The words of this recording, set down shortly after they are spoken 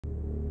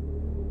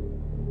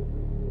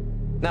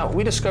Now,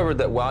 we discovered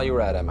that while you were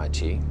at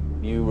MIT,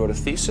 you wrote a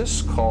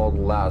thesis called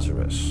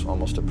Lazarus,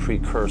 almost a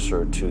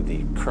precursor to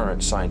the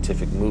current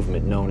scientific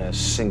movement known as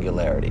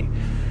singularity.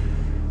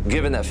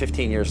 Given that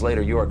 15 years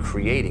later you are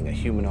creating a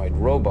humanoid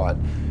robot,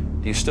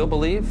 do you still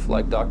believe,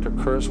 like Dr.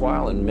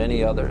 Kurzweil and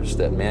many others,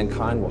 that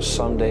mankind will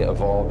someday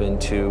evolve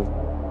into,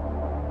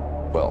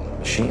 well,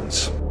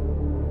 machines?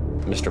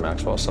 Mr.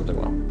 Maxwell, is something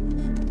wrong?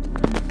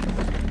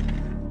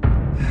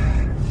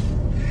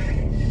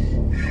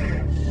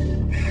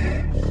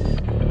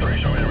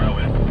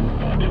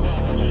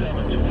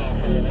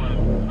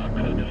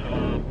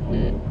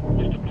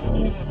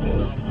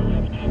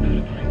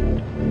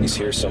 He's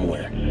here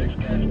somewhere.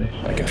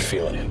 I can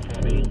feel it.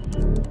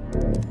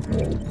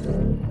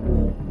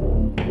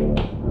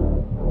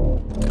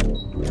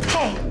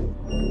 Hey.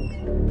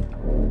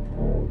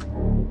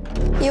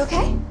 You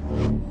okay?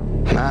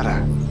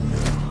 Nada.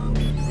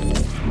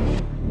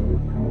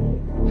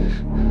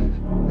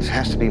 This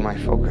has to be my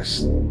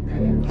focus.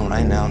 Well,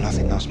 right now,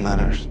 nothing else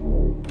matters.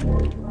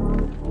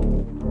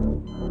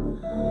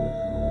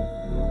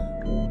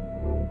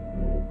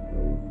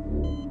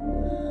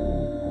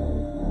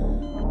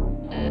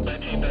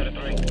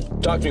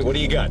 Talk to me, what do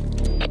you got?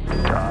 Nothing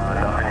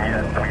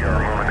yet. We are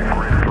moving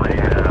swiftly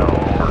now.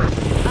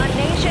 A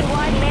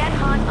nationwide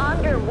manhunt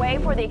underway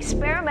for the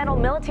experimental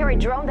military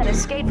drone that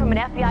escaped from an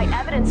FBI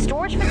evidence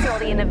storage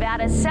facility in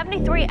Nevada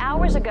 73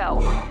 hours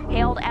ago.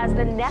 Hailed as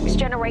the next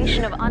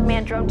generation of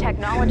unmanned drone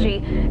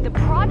technology, the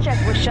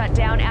project was shut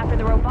down after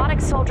the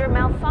robotic soldier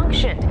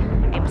malfunctioned.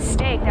 A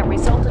mistake that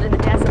resulted in the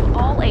deaths of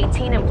all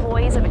 18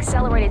 employees of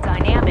Accelerated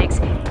Dynamics,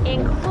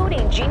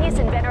 including genius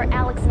inventor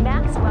Alex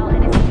Maxwell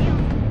and his field.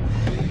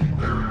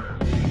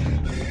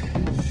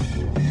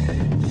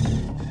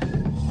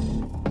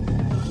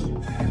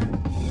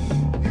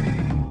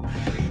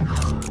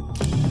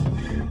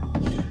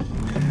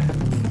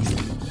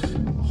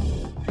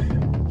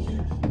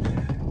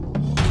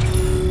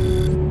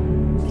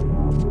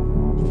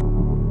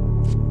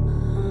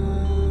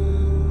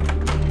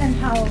 And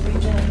how are we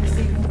doing this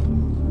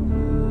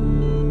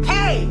evening?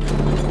 Hey!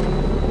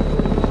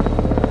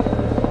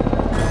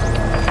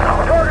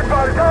 Target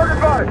body,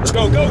 target body! Let's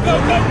go, go, go,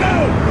 go,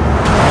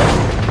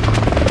 go!